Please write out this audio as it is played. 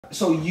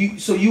So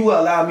you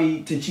will allow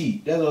me to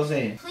cheat? That's what I'm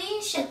saying.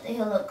 Please shut the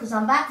hell up, cause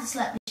I'm about to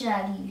slap the shit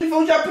out of you. If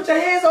you try to put your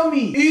hands on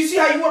me, you see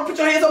how you want to put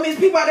your hands on me? There's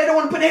people out there that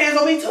want to put their hands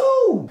on me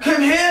too.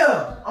 Come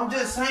here. I'm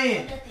just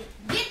saying.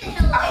 Get the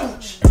hell away.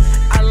 Ouch.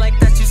 I like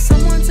that you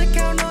someone to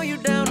count on you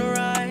down the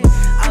ride.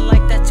 I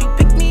like that you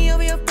pick me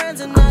over your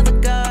friends and other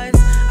guys.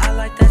 I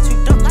like that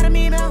you don't gotta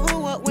mean out who,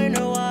 what, when,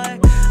 or why.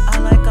 I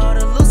like all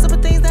the little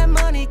simple things that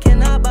money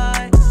cannot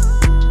buy.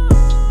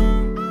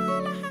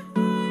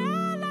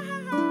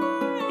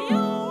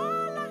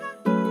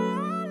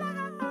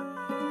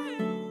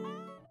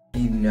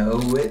 You know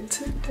what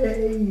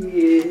today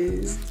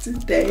is?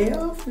 Today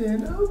I'm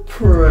finna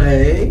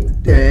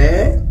prank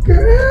that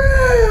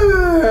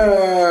girl.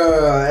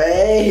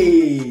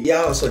 Hey,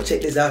 y'all, so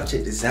check this out,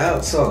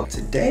 So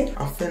today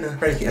I'm finna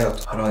prank Ethel.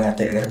 Hold on, I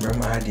gotta remember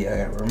my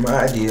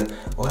idea.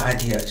 What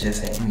idea I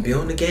just had? I'm gonna be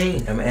on the game.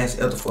 I'm gonna ask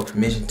Ethel for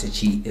permission to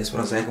cheat. That's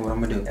what I'm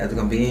gonna do. Ethel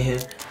gonna be in here.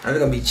 I'm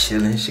gonna be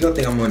chilling. She gonna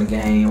think I'm on the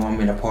game or I'm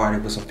in a party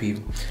with some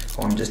people.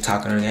 Or I'm just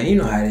talking to her. You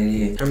know how that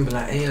is. I'm gonna be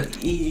like, hey,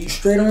 you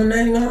straight on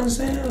that, you know what I'm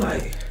saying?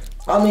 Like,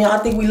 I mean, I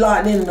think we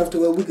locked in enough to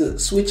where we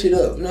could switch it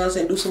up. You know what I'm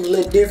saying? Do something a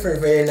little different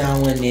for every now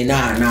and then.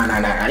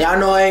 Nah. Y'all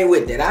know I ain't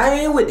with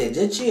that.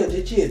 Just chill.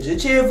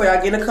 For y'all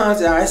get in the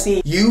concept. I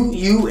seen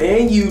you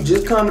and you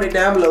just comment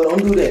down below.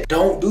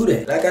 Don't do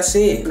that. Like I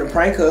said, I'm gonna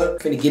prank her.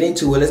 Finna get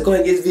into it. Let's go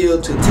ahead and get this video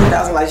to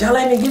 10,000 likes. Y'all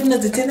ain't been giving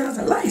us the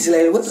 10,000 likes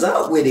lately. What's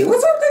up with it?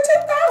 What's up with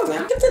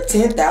 10,000? Get the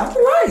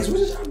 10,000 likes. What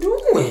is y'all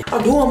doing?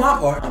 I'm doing my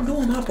part.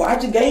 I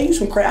just gave you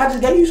some crap. I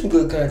just gave you some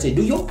good content.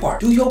 Do your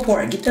part.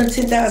 Get them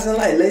 10,000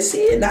 likes. Let's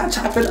see it. Now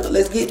chop it up.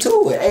 Let's get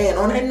to it. And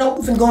on that note,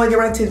 we finna go and get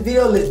right to the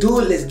video. Let's do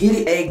it. Let's get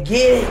it. And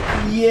get it.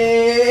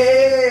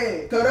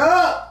 Yeah. Cut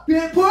up.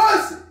 Big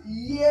pussy.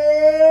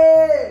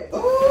 Yeah.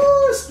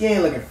 Ooh,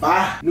 skin looking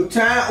fire. New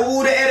time.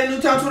 Ooh, they added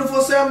new time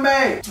 24/7,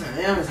 man.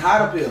 Damn, it's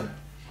hot up here.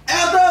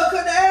 Ethel,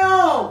 cut the air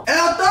on.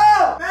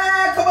 Ethel,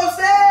 man, come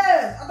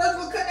upstairs. I thought you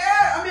were gonna cut the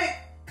air. I mean,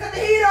 cut the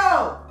heat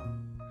on.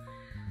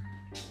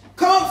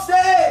 Come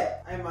upstairs.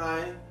 Hey,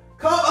 man.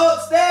 Come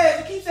upstairs.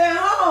 You keep saying,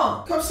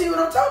 huh? Come see what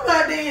I'm talking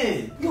about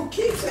then. You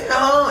keep saying,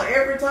 huh,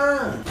 every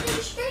time. What are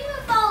you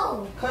streaming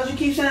for? Cause you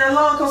keep saying,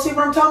 huh, come see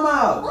what I'm talking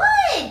about.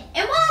 What? And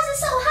why is it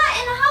so hot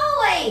in the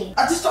hallway?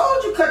 I just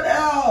told you cut the air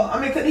off.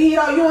 I mean, cut the heat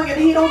off. You ain't get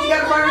the heat on. You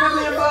gotta burn it up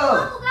in your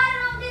Who got it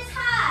on this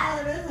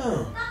hot? God damn.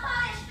 Stop all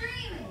that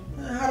streaming.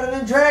 Hotter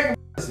than dragon.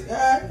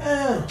 God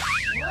damn.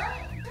 What?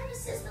 Turn the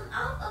system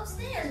off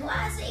upstairs.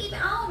 Why is it even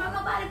on? Don't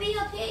nobody be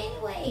up here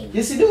anyway.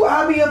 Yes, you do.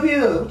 I'll be up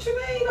here. What you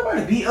mean?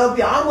 Nobody be up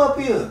here. I'm up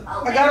here.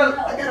 Okay,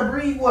 I gotta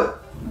breathe. What?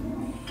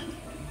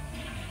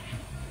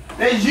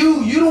 That's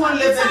you. You the one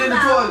left that in the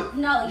toilet.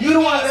 No, you the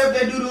one left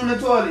that doo-doo in the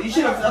toilet. You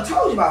should have. I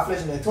told you about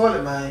flushing that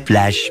toilet, man.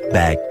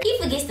 Flashback. He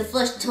forgets to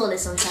flush the toilet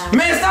sometimes.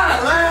 Man,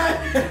 stop, man.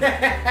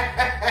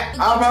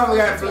 I probably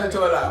got to flush the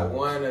toilet out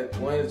one or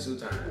two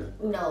times.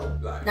 No,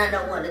 not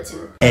no 1 or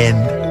 2.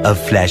 End of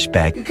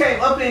flashback. You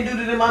came up here and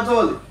doo-dooed in my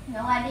toilet.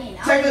 No, I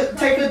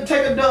didn't.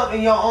 Take a dump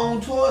in your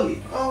own toilet.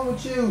 What's wrong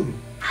with you?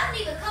 I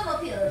don't even come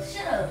up here.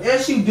 Shut up.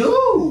 Yes, you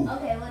do.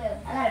 Okay, whatever.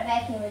 I got a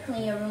vacuum and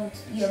clean your room,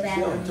 your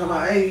bathroom. I'm talking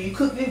about, hey, you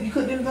cooked anything?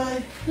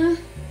 Huh?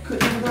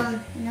 Cooked anything?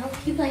 No,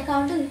 you playing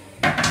Call of Duty?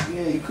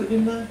 Yeah, you cooked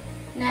anything?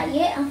 Not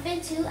yet. I'm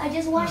fit to. I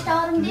just washed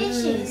all them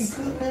dishes.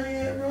 You cooked nothing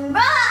yet, bro? Bruh, I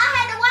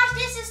had to wash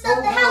dishes and stuff.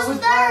 The house was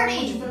dirty.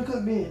 What you finna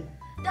cook then?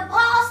 The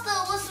pasta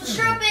with some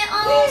shrimp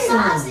and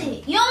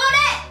sausage. You don't know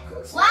that?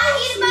 Why I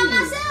eat it by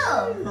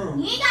myself?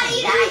 You ain't gotta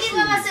eat it. I eat it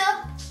by myself.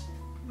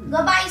 Go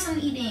buy you some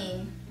to eat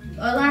then.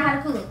 Or learn how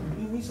to cook.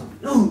 You need something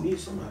new. Need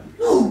somebody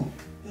new.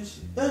 That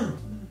shit down.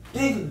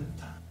 Digging.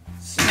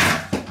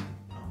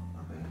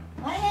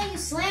 Why the hell you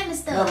slamming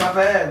stuff? No, my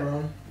bad,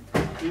 bro.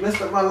 You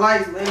messed up my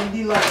lights, man.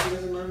 LED lights.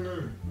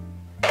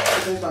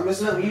 Nothing. Stop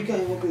messing up when you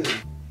came up here.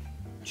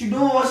 What you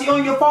doing? While she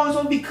on your phone,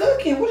 supposed to be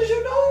cooking. What is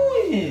you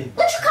doing?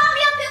 What you call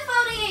me up here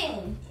for then?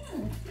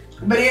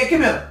 But yeah,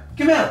 come here.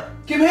 Come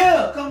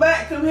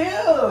back. Come here.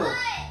 What?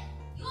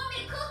 You want me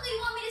to cook or you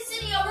want me to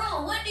sit in your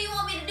room? What do you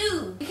want me to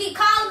do? You keep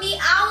calling me.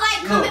 I don't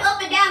like coming up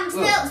and down them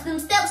steps. Them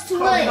steps too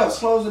much.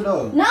 Close the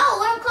door. No,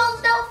 what I'm close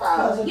the door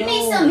for? You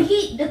need some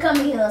heat to come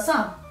in here or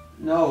something.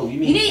 No, you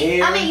need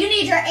air. I mean, you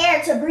need your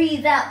air to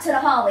breathe out to the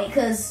hallway,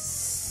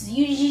 cause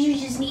you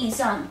just need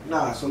something.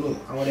 Nah, so look,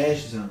 I want to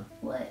ask you something.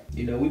 What?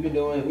 You know, we've been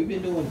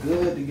doing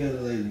good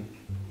together lately.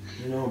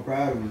 You know, I'm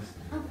proud of us.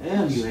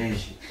 Damn, you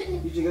ashy.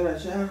 You just got out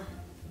of the shower?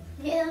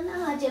 Hell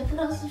no, I just put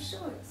on some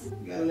shorts.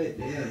 You gotta let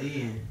the air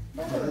in.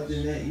 But other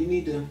than that, you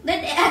need to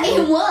let the air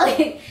in what?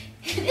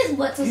 This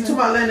what to you talking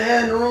about letting the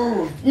air in the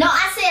room? No,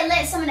 I said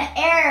let some of the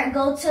air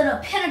go to the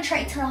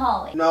penetrate to the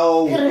hallway.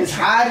 No, it's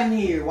hot in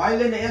here. Why you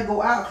letting the air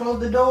go out? Close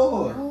the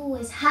door. Oh,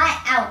 it's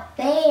hot out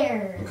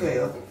there.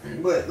 Okay,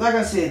 but like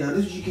I said, now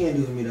this is what you can't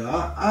do for me though.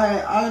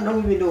 I know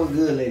we've been doing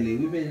good lately.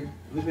 We've been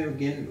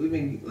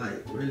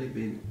like really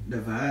been the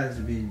vibes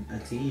have been a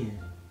 10.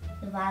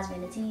 The vibes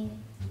been a 10.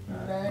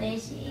 Love that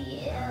shit,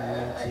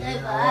 yeah. The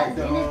vibes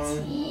been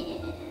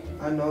a 10.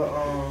 I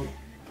know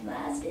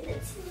Vibes been a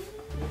 10.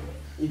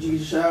 Did you get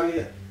your shower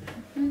yet?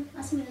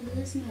 I smell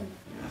good, smell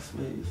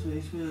good. You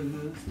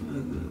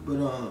smell good.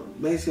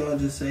 But basically I'm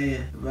just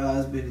saying,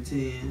 Rod's been a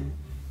 10,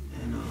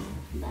 and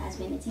Rod's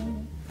been a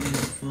 10.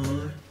 It's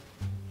fun.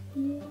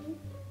 Yeah.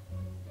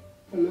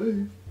 I love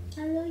you.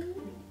 I love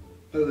you.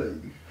 I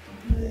love you.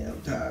 Yeah,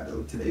 I'm tired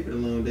though. Today been a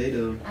long day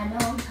though. I know,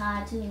 I'm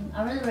tired too.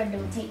 I'm really ready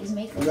to take this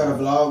makeup off. We got a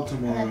vlog I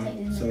tomorrow, gotta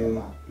take this so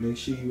makeup off. make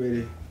sure you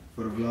ready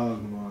for the vlog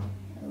tomorrow.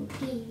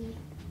 Okay.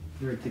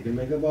 You ready to take your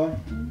makeup off?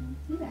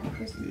 You got a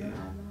crystal Yeah. eye,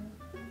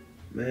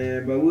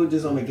 Man, but we were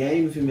just on the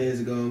game a few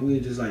minutes ago, and we were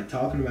just like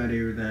talking about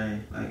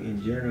everything, like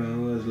in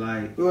general. It was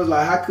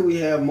like, how could we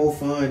have more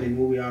fun than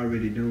what we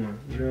already doing?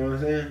 You know what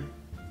I'm saying?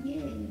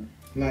 Yeah.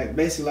 Like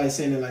basically like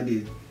saying it like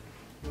this.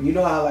 You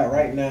know how like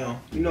right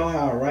now,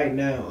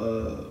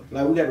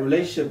 like we got a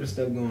relationship and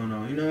stuff going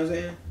on. You know what I'm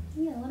saying?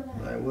 Yeah. What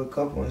about? Like we're a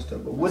couple and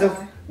stuff. But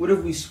what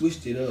if we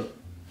switched it up?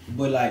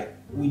 But like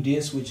we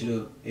didn't switch it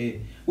up.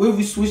 What if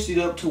we switched it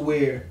up to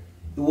where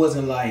it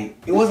wasn't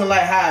like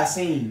how I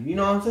seen? You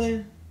know what I'm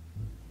saying?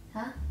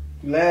 Huh?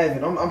 You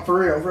laughing? I'm for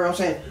real. I'm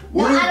saying.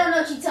 No, I don't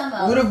know what you're talking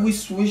about. What if we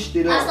switched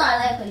it up? I started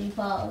laughing because you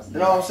paused. You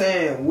know what I'm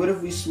saying? What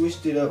if we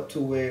switched it up to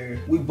where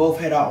we both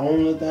had our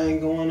own little thing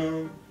going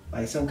on,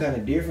 like some kind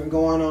of different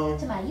going on?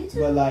 To my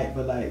YouTube.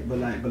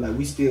 But like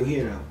we still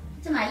here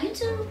though. To my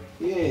YouTube.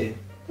 Yeah.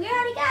 We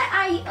already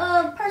got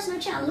our personal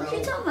channel. What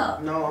you talking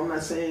about? No, I'm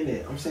not saying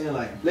that. I'm saying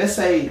like, let's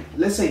say,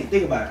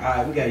 think about it. All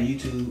right, we got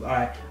YouTube. All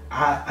right,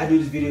 I do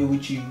this video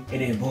with you,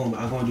 and then boom,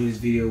 I'm gonna do this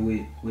video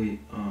with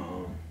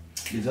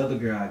this other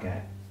girl I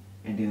got,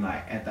 and then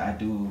like after I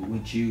do it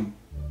with you,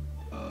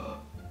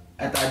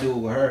 after I do it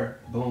with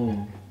her,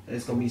 boom,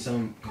 it's gonna be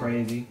something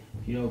crazy.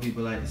 You know,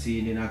 people like to see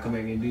it. Then I come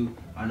back and do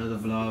another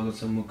vlog or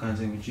some more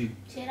content with you.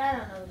 Shit, I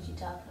don't know what you're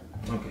talking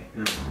about. Okay,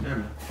 never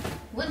mind.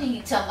 What are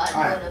you talking about?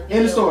 All right,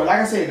 in the story,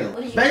 like I said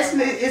though,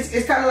 basically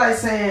it's kind of like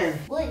saying.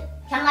 What?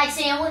 Kind of like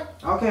saying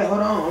what? Okay,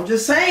 hold on. I'm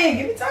just saying,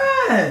 give me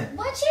time.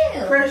 What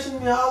you? Pressing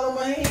me all on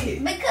my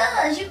head.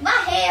 Because my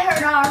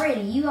head hurt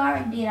already. You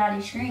already did all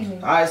this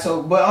screaming. All right,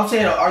 so but I'm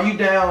saying, are you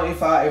down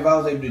if I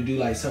was able to do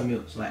like something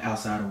else, like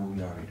outside of what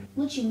we already do?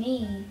 What you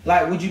mean?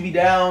 Like, would you be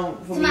down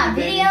for to me my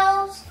to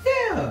videos?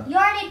 Yeah. You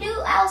already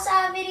do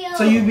outside videos.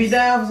 So you be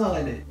down for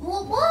something like that?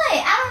 Well, what?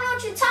 I don't know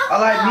what you're talking I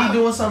like about. me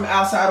doing something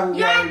outside of what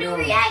we already do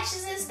doing.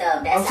 reactions and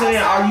stuff. That's I'm saying,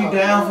 outside are you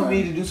down for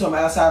doing. me to do something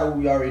outside of what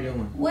we already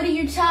doing? What are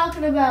you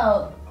talking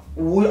about?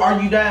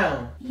 Are you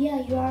down? Yeah,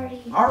 you already.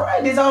 All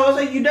right, that's all I'm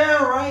saying. You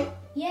down, right?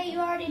 Yeah, you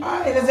already do. All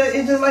right,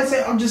 it's just like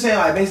saying. I'm just saying,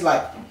 like basically,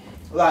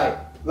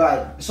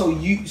 like so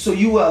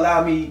you will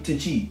allow me to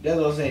cheat. That's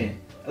what I'm saying.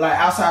 Like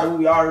outside of what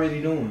we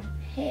already doing.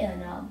 Hell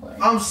no, boy.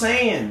 I'm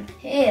saying.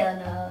 Hell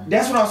no.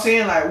 That's what I'm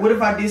saying. Like, what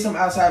if I did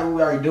something outside of what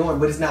we already doing,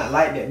 but it's not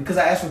like that because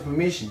I asked for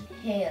permission?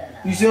 Hell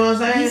no. You see what I'm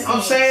saying?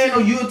 I'm saying,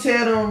 or you'll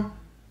tell them.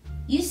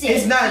 You said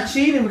it's not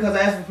cheating because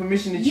I asked for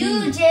permission to cheat.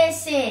 You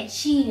just said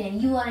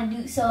cheating. You want to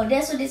do so.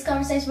 That's what this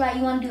conversation about.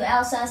 You want to do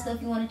outside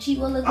stuff. You want to cheat.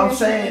 What little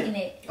girls you looking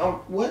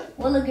at? What?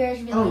 What little girls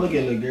you been I don't look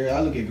at looking little girl. I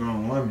look at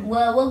grown women.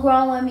 Well, what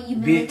grown women you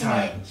been big looking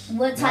tigers. at?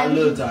 What type? Not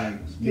little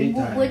tigers. Big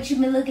tigers. What you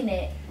been looking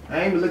at?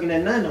 I ain't been looking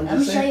at nothing. I'm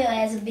just show saying. you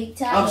as a big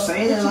tiger. I'm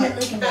saying what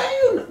like, you been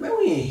looking at? man,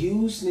 we in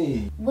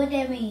Houston. What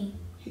that mean?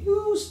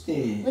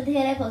 Houston. What the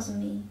hell that supposed to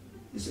mean?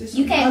 It's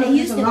you came to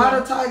Houston. It's a lot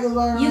of tigers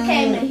around. You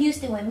came to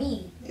Houston with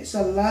me. It's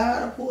a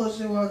lot of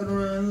pussy walking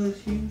around here.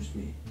 It's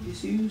Houston.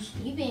 It's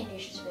Houston. You being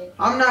disrespectful.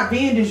 I'm not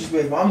being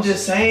disrespectful. I'm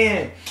just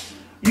saying.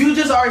 You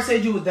just already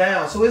said you was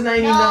down, so it's not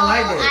even nothing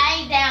like that.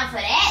 I ain't down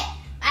for that.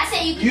 I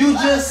said you can You do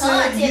just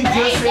other said content, but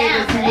I ain't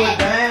down for that you were that.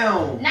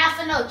 down. Not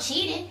for no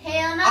cheating.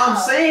 Hell no. I'm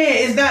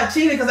saying it's not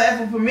cheating because I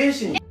asked for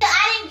permission.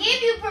 I didn't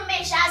give you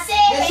permission. I said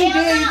Yes, hell you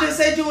did. no. You just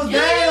said you was Do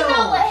down. you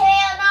know what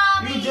hell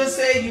no means? You just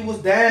said you was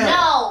down.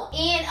 No,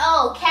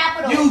 N-O,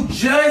 capital. You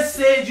just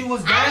said you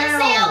was down. I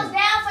didn't say I was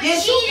down for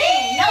yes, cheating. You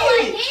did. No, I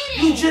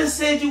didn't. You just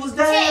said you was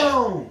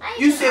down.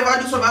 You said if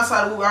I do something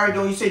outside of what we already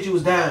doing, you said you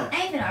was down.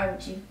 I ain't gonna argue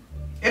with you.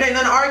 It ain't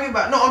nothing to argue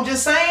about. No, I'm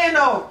just saying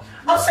though.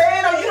 I'm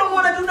saying though, you don't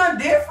want to do nothing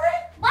different.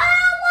 Why I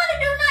don't want to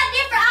do nothing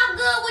different? I'm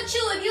good with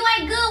you. If you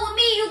ain't good with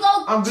me, you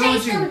go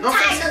chase them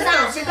tigers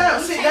out. Sit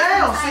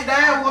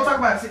down. We'll talk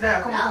about it. Sit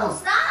down. Come on. No,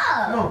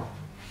 stop. No.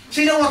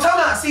 She don't want to talk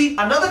about. See,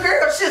 another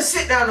girl, she'll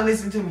sit down and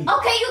listen to me.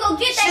 Okay, you gonna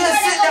get that she'll girl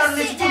sit down and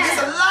listen to me.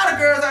 There's a lot of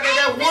girls out there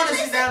that want to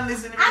sit down and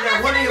listen to me.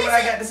 That want to hear what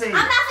I got to say.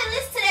 I'm not gonna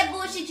listen to that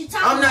bullshit you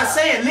talking about. I'm not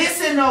saying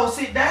listen, no.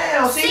 Sit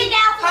down. See, sit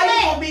down for how what?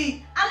 you gonna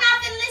be? I'm not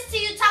gonna listen to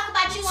you talk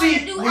about you want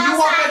to do when you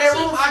walk out that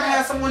room, I can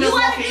have someone else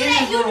walking in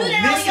this room,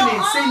 listening,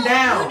 sitting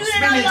down,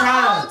 spending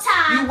time.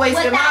 You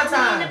wasting my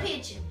time.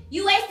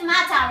 You wasting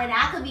my time right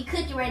now. I could be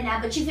cooking right now,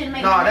 but you finna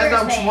make no, my that's nerves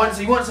not what bad. you want.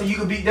 So you want, so you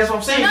could be. That's what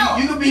I'm saying. No,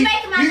 you could be.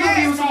 making my You could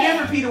be nerves with some bad.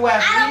 different Peter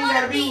Walker. I don't You ain't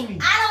gotta be with me.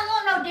 I don't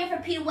want no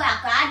different Peter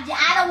Walker.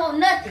 I don't want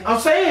nothing. I'm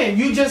saying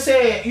you just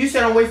said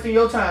I'm wasting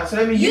your time. So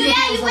that means you could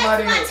be with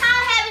somebody wasting my else.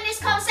 time having this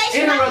conversation.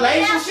 In a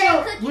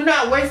relationship, we're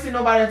not wasting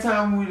nobody's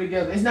time when we're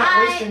together. It's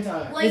not wasting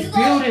time. Well, it's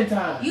building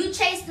time. You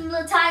chase them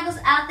little tigers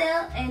out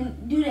there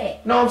and do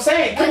that. No, I'm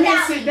saying, come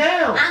here, sit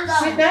down.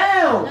 Sit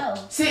down. No.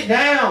 Sit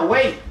down.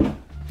 Wait.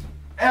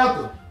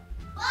 Ethel.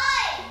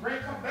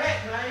 What? Come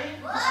back.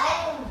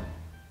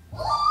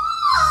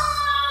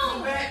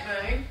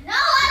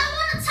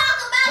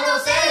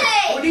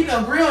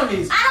 to agree on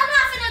this. I'm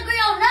not finna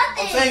agree on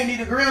nothing. I'm saying you need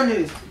to agree on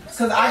this.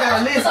 Cause I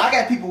got a list. I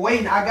got people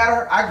waiting. I got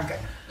her.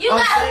 You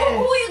got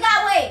who you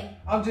got waiting?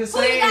 I'm just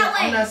saying.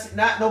 I'm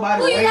not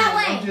nobody waiting.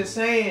 I'm just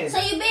saying. So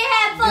you been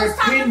having folks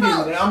talking to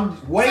folks.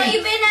 I'm waiting. So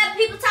you been having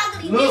people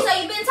talking to you.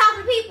 So you been talking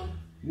to people.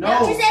 No,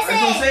 that's what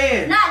I'm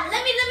saying. Nah,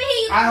 let me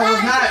hear you. I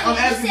was not. I'm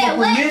asking for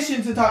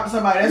permission to talk to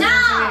somebody. That's what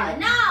I'm saying.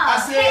 No. I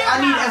said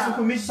I need to ask for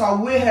permission so I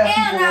will have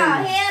people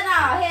waiting. Hell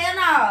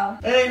no.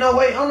 There ain't no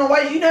way. I don't know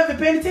why you never been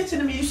paying attention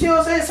to me. You see what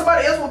I'm saying?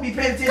 Somebody else will be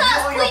paying attention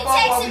on your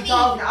phone while we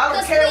talking. I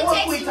don't care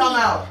what we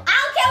talking about. I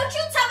don't care what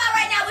you talking about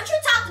right now. What you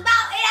talked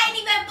about, it ain't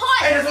even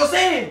important. Hey, that's what I'm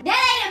saying. That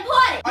ain't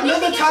important.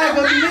 Another time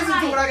gonna be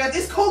listening to what I got.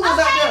 This cougars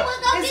out there.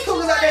 This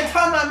cougars out there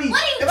talking about me.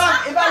 If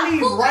I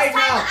leave right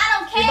now,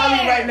 if I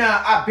leave right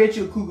now, I bet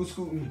you a cougar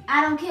scoop me.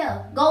 I don't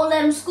care. Go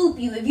let them scoop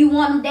you. If you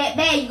want them that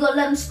bad, you go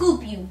let them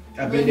scoop you.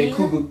 I bet that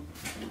cougar.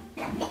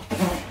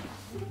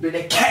 But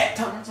that cat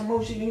talking about some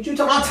more shit. You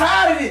talking? I'm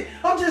tired of it.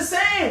 I'm just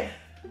saying.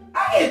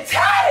 I get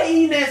tired of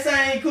eating that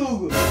same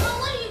cougar. Well,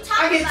 what are you talking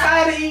about? I get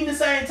tired of eating the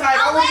same tiger.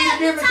 I want to eat a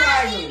different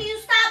tiger. You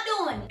stop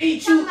doing it.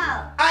 Eat you.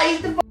 I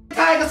eat the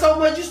tiger so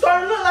much you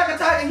starting to look like a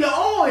tiger. You're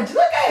orange.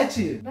 Look at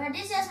you. Bro,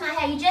 this is my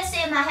hair. You just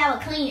said my hair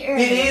was clean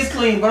earlier. It is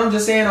clean, but I'm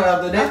just saying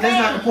that's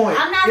not the point.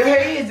 Your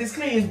hair is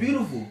clean. It's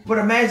beautiful. But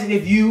imagine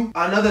if you,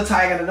 another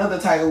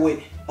tiger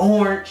with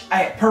orange, I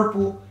had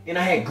purple, and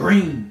I had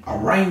green. A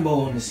rainbow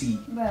on the seat.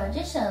 Bro,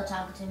 just stop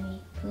talking to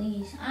me,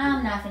 please.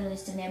 I'm not finna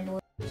listen to that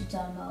bullshit you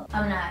talking about.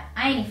 I'm not.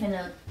 I ain't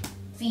finna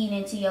feed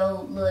into your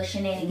little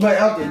shenanigans. But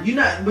Ethel, you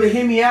not. But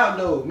hear me out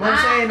though. You know what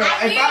I'm saying?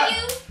 I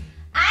hear you.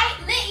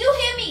 Let you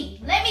hear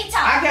me. Let me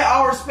talk. I got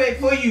all respect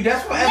for you.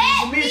 That's why I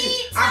asked for permission. Let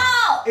me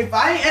talk. If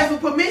I ain't asked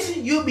for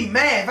permission, you'll be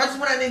mad. If I just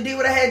went out there and did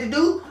what I had to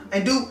do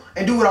and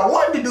do what I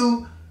wanted to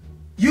do,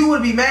 you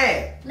would be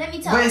mad. Let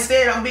me talk. But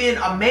instead, I'm being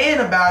a man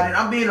about it.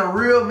 I'm being a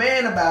real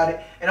man about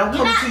it, and I'm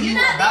coming to you about it.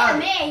 You're not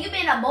being a man. You're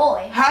being a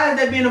boy. How is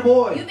that being a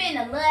boy? You're being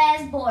a little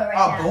ass boy right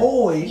now. A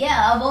boy?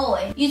 Yeah, a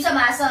boy. You talking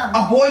about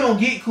something? A boy don't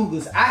get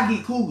cougars. I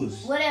get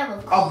cougars.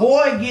 Whatever. A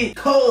boy get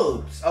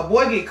cubs. A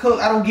boy get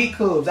cubs. I don't get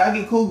cubs. I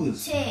get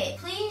cougars. Ted,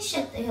 please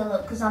shut the hell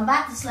up, cause I'm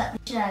about to slap the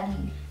shit out of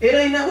you. It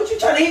ain't nothing. What you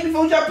trying to hit me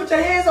for? You trying to put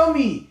your hands on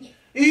me? Yeah.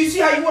 You see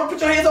how you want to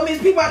put your hands on me?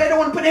 There's people out there that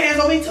want to put their hands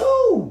on me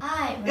too.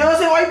 Alright, you know what I'm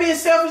saying? Why you being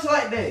selfish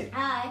like that?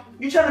 Alright.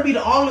 You trying to be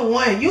the only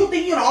one. You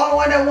think you're the only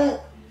one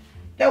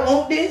that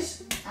want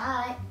this?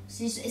 Alright.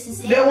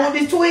 They want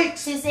this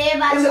Twix? Since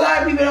everybody There's a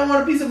lot of people that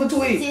want a piece of a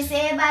Twix. Since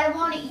everybody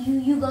want it,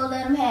 you go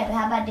let them have it.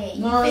 How about that?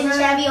 You finish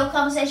having your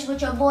conversation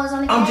with your boys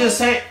on the I'm just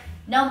saying.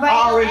 Don't bring I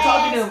already your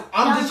talked to them.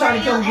 I'm just trying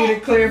to come get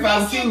it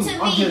clarified with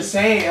you. I'm just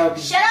saying, LB.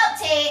 Shut up,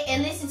 Ted,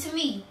 and listen to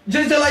me.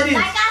 Just like this.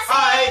 Like I said,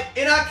 alright,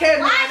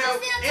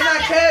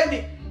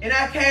 in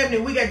our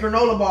cabinet, we got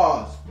granola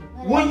bars.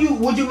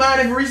 Would you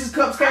mind if Reese's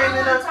cups came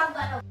in there?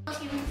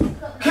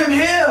 Come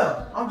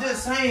here. I'm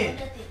just saying.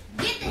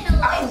 Get the hell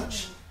away from me.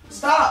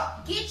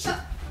 Stop. Get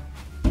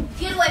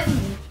away from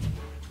me.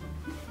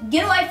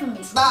 Get away from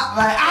me. Stop,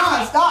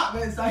 like, stop,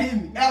 man. Stop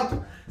hitting me.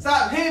 Ethel,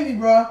 stop hitting me,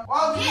 bro.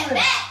 Why would you Get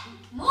back.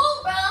 Move,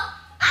 bro.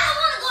 I don't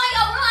want to go in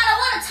your room. I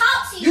don't want to talk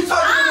to you. You talk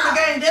to them in the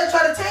game. They'll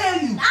try to tell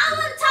you. I don't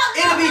want to talk to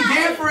you. It'll be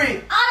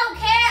different. I don't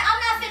care. I'm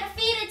not finna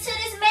feed into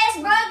this mess,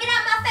 bro. Get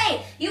out my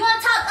face. You want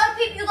to talk to other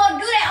people, you gonna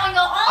do that on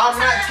your own I'm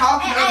not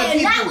talking to other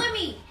people. Not with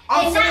me.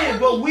 I'm saying,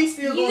 but we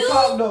still gonna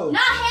talk though. No,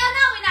 hell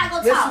no, we not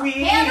gonna talk. Yes,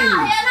 we hell no.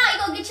 You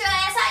gonna get your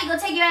ass out. You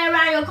gonna take your ass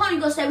around your corner.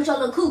 You gonna stay with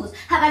your little cougars.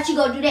 How about you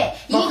go do that?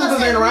 My cougars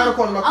ain't around the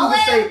corner. My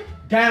cougars stay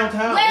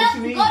downtown. Well, what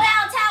you mean? Go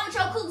downtown with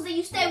your cougars and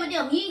you stay with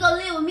them. You ain't gonna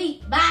live with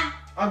me. Bye.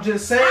 I'm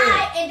just saying.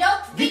 Alright, and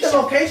don't get the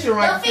location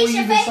right before you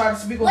even start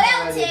to speak on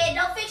that. Whatever, Ted.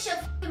 Don't fix your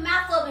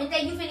mouth up and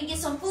think you finna get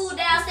some food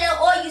downstairs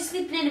or you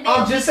sleeping in the bed.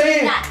 I'm just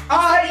saying.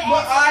 Alright,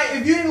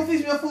 if you ain't gonna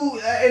fix me some food,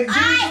 if you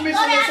give me permission,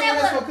 someone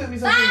else gonna cook me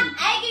some food.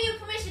 I ain't give you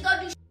permission to go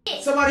do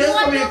shit. Somebody else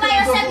come in and cook me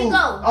some food.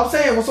 I'm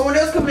saying, when someone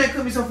else come in and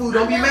cook me some food,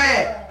 don't be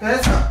mad. Cause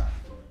that's not.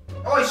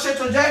 Oh, shut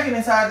your jacket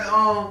inside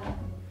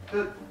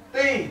the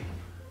thing.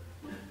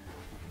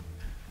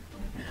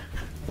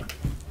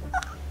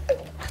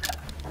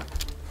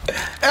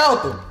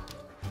 Ethel.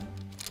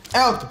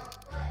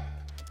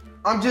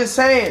 I'm just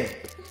saying.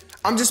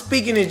 I'm just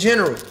speaking in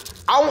general.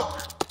 I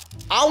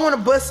want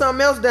to bust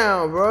something else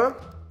down, bro.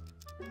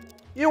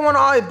 You don't want to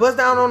always bust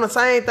down on the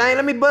same thing.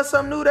 Let me bust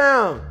something new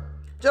down.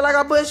 Just like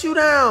I bust you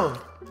down.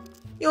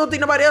 You don't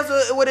think nobody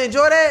else would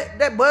enjoy that?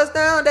 That bust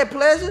down? That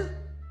pleasure?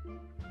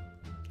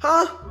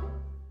 Huh?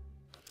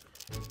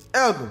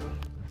 Ethel.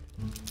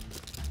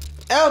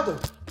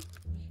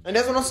 And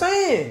that's what I'm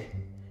saying.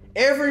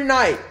 Every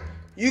night,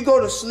 you go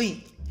to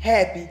sleep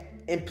happy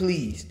and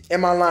pleased.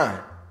 Am I lying?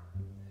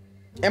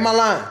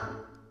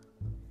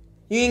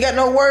 You ain't got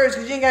no words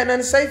because you ain't got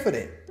nothing to say for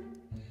that.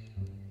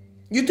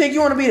 You think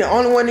you want to be the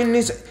only one in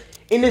this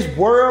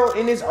world,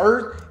 in this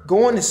earth,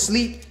 going to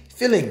sleep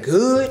feeling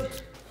good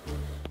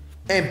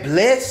and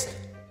blessed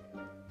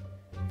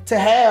to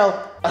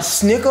have a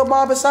Snicker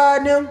bar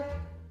beside them?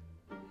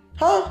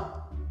 Huh?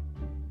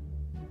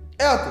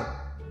 Ethel.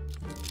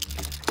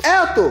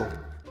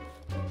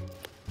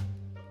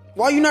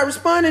 Why you not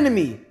responding to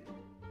me?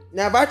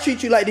 Now, if I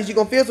treat you like this, you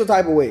gonna feel some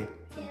type of way.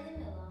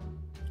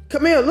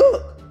 Come here,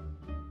 look.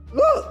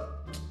 Look.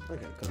 I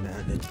gotta come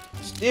down there.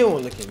 Still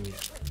won't look at me.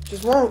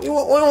 Just won't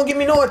give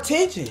me no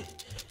attention.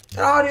 And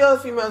all the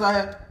other females out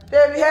here,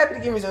 they'll be happy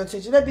to give me some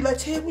attention. They'll be like,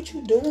 Ted, what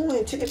you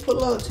doing? Ted,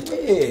 pull up.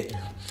 Ted.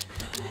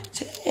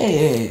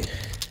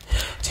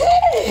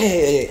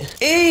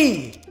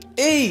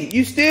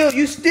 You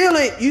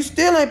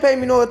still ain't paying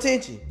me no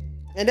attention.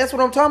 And that's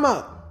what I'm talking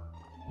about.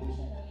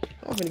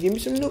 I'm gonna give me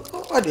some new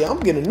idea. I'm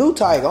getting a new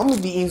tiger. I'm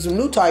gonna be eating some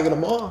new tiger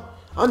tomorrow.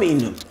 I'm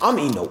eating a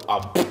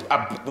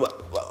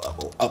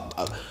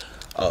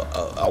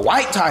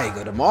white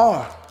tiger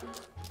tomorrow.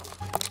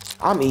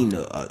 I'm eating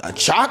a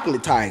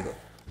chocolate tiger.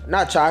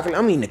 Not chocolate,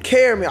 I'm eating a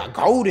caramel, a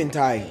golden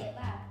tiger.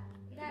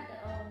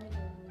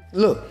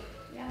 Look.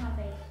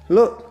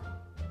 Look.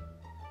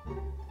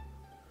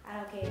 I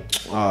don't care.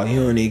 Oh,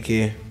 you don't need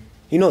care.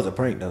 You know it's a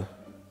prank though.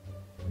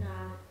 Nah.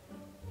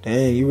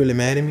 Dang, you really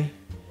mad at me?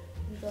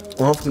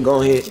 Well, I'm finna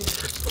go ahead.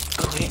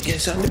 Go ahead and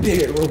get something in the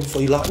bedroom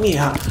before you lock me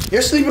out.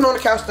 You're sleeping on the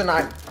couch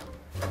tonight.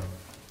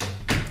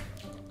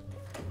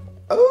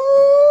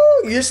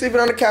 Oh, you're sleeping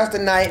on the couch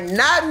tonight.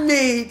 Not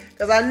me,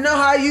 because I know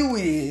how you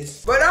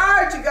is. But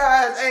alright, you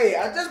guys. Hey,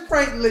 I just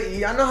pranked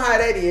Lee. I know how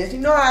that is. You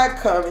know how it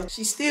coming.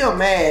 She's still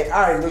mad.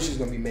 I already knew she was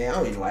gonna be mad. I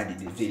don't even know why I did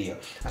this video.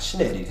 I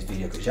shouldn't have did this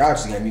video because y'all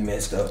just got me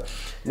messed up.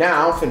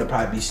 Now I'm finna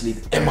probably be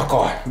sleeping in my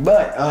car.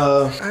 But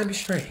I'll be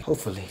straight,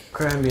 hopefully.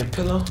 Grab me a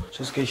pillow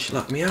just in case she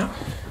lock me out.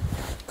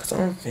 Cause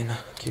I'm finna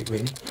get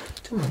ready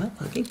to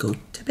motherfucking go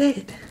to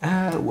bed.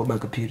 Where my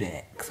computer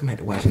at? Cause I'm gonna have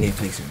to watch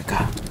Netflix in the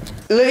car.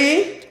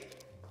 Lee?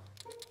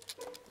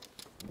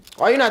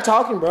 Why you not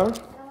talking, bro? I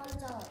don't want to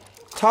talk.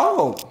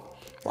 Talk.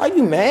 Why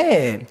you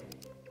mad?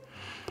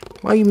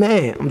 Why you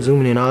mad? I'm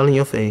zooming in all in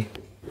your face.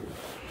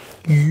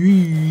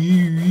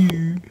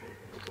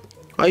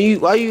 Why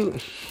you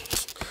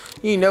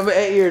ain't never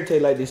act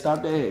irritated like this.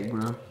 Stop that act,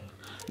 bro.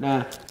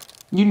 Now,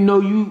 you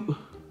know you.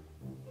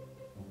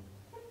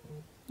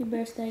 You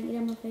better stay. Get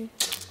out my face.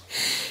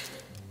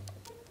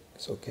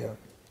 It's okay.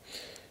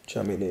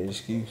 Try to make that an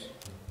excuse.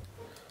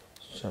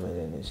 Try to make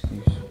that an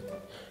excuse.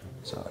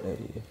 That's all that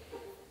is.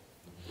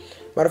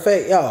 Matter of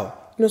fact, y'all,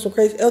 you know some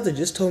crazy? Ethel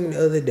just told me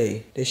the other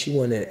day that she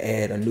wanted to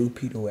add a new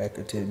Peter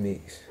Wacker to the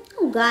mix.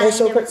 Oh, God, I ain't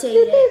never tell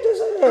you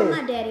that. Oh,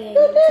 my daddy ain't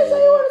never tell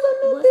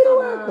you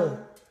that.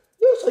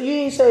 So you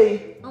ain't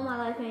say. Oh, my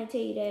life, I ain't tell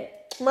you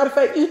that. Matter of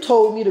fact, you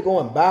told me to go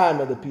and buy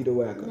another Peter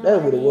Wacker. No,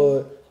 That's what it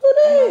was.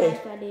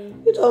 I did.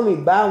 You told me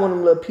to buy one of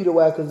them little Peter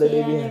Wackers that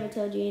they I did. never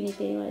told you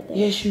anything like that.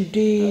 Yes, you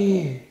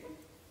did. Okay.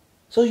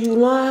 So you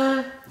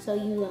lying? So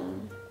you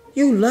lying.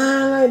 You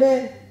lying like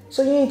that?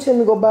 So you ain't tell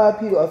me to go buy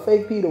a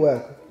fake Peter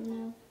Wacker?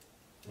 No.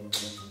 You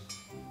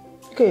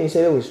can't even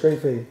say that with a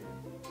straight face.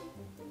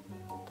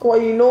 Why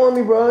you ignoring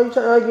me, bro? You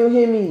trying to like you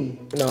hear me?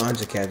 No, I'm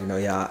just capping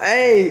on y'all.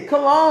 Hey,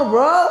 come on,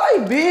 bro. Why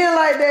you being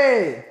like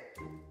that?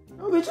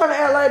 Don't be trying to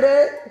act like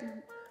that.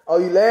 Oh,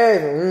 you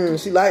laughing?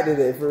 She liked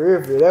it for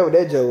real, for real. That what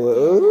that joke was.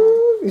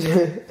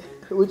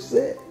 Ooh. What you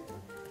said?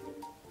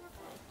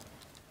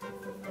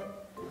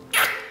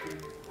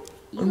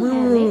 You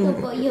have makeup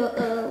for your,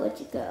 what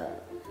you call it?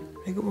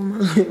 Makeup on my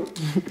lip.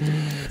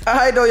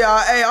 Alright though, y'all.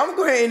 Hey, I'm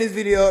going to end this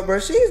video up, bro.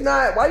 She's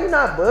not, why you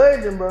not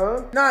budging,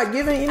 bro? Not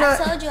giving, you not.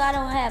 I told you I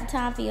don't have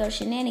time for your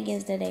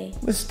shenanigans today.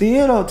 But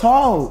still though,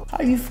 talk.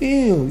 How you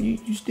feel?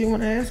 You still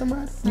want to ask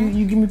somebody?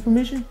 You give me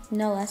permission?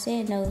 No, I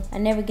said no. I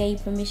never gave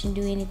you permission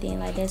to do anything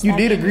like that. You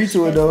did agree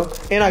to it though.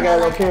 And I got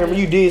it on camera.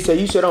 You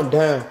said I'm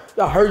down.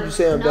 Y'all heard you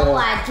say I'm down. No,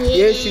 I didn't.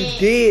 Yes, you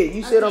did.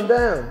 You said I'm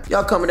down.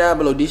 Y'all comment down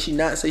below. Did she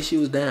not say she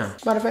was down?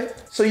 Matter of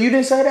fact, so you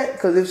didn't say that?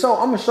 Because if so,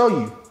 I'm going to show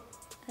you.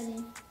 I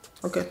didn't.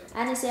 Okay.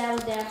 I didn't say I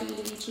was down for you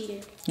to be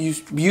cheated.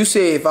 You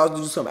said if I was to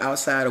do something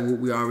outside of what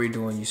we already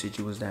doing, you said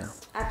you was down.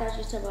 I thought you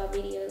was talking about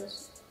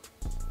videos.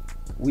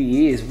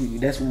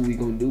 That's what we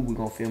gonna do. We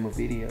gonna film a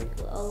video.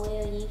 Oh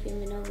well, you ain't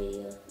filming no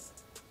video.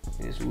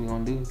 That's what we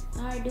gonna do.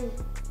 Alright, do.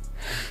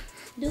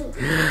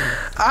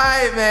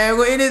 Alright, man.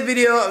 We're gonna end this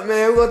video up,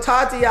 man. We're gonna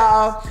talk to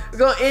y'all. We're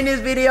gonna end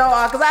this video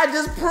off because I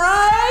just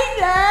pranked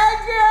that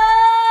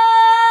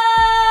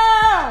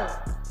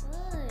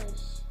girl.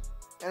 Push.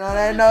 And on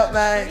that note,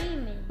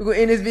 man, we're gonna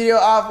end this video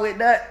off with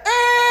that.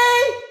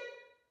 Hey!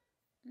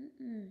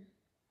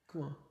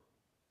 Come on.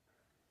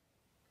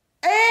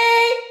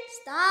 Hey!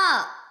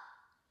 Stop.